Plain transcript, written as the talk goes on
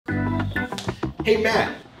Hey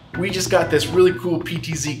Matt, we just got this really cool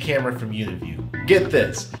PTZ camera from Uniview. Get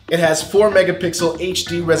this, it has 4 megapixel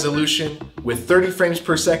HD resolution with 30 frames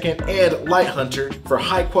per second and LightHunter for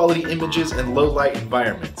high quality images and low light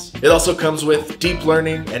environments. It also comes with deep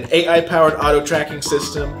learning, an AI powered auto tracking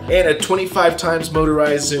system, and a 25 times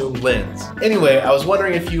motorized zoom lens. Anyway, I was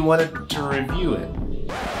wondering if you wanted to review it.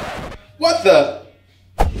 What the?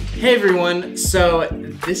 Hey everyone, so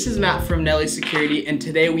this is Matt from Nelly Security, and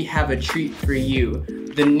today we have a treat for you.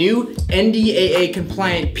 The new NDAA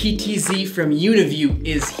Compliant PTZ from Uniview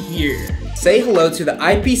is here. Say hello to the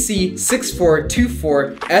IPC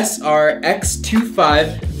 6424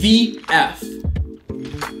 SRX25VF.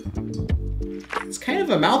 It's kind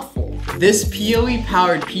of a mouthful. This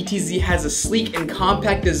PoE-powered PTZ has a sleek and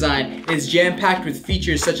compact design and is jam-packed with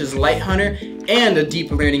features such as LightHunter and a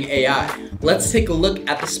deep learning AI. Let's take a look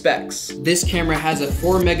at the specs. This camera has a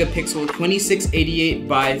 4 megapixel 2688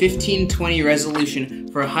 by 1520 resolution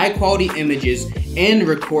for high quality images and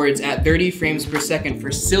records at 30 frames per second for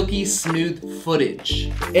silky smooth footage.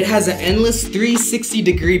 It has an endless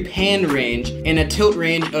 360-degree pan range and a tilt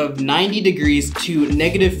range of 90 degrees to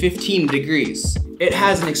 -15 degrees. It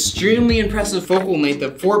has an extremely impressive focal length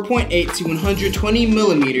of 4.8 to 120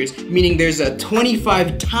 millimeters, meaning there's a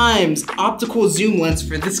 25 times optical zoom lens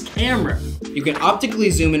for this camera. You can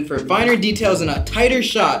optically zoom in for finer details in a tighter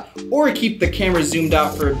shot, or keep the camera zoomed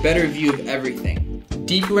out for a better view of everything.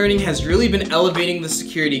 Deep learning has really been elevating the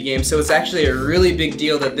security game, so it's actually a really big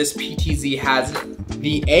deal that this PTZ has it.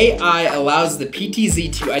 The AI allows the PTZ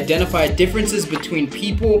to identify differences between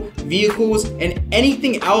people, vehicles, and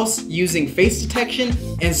anything else using face detection,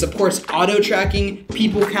 and supports auto tracking,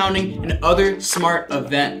 people counting, and other smart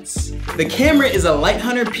events. The camera is a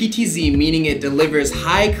LightHunter PTZ, meaning it delivers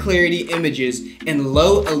high clarity images in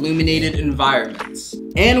low illuminated environments.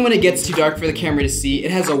 And when it gets too dark for the camera to see,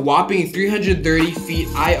 it has a whopping 330 feet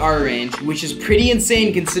IR range, which is pretty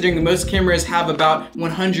insane considering most cameras have about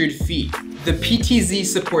 100 feet. The PTZ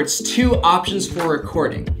supports 2 options for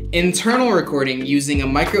recording. Internal recording using a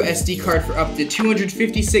micro SD card for up to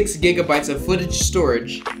 256 gigabytes of footage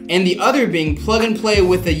storage, and the other being plug and play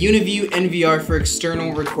with a Uniview NVR for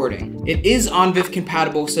external recording. It is OnVIF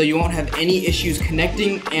compatible, so you won't have any issues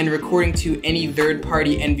connecting and recording to any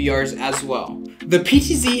third-party NVRs as well. The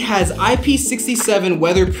PTZ has IP67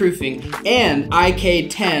 weatherproofing and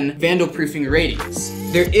IK10 vandal proofing ratings.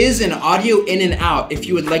 There is an audio in and out if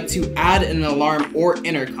you would like to add an alarm or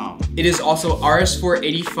intercom. It is also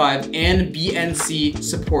RS485 and BNC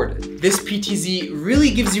supported. This PTZ really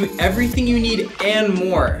gives you everything you need and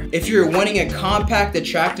more. If you're wanting a compact,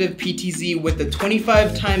 attractive PTZ with a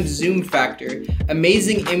 25 times zoom factor,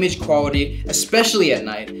 amazing image quality, especially at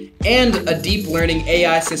night, and a deep learning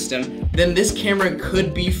AI system, then this camera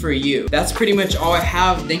could be for you. That's pretty much all I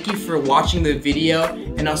have. Thank you for watching the video,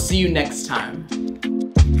 and I'll see you next time.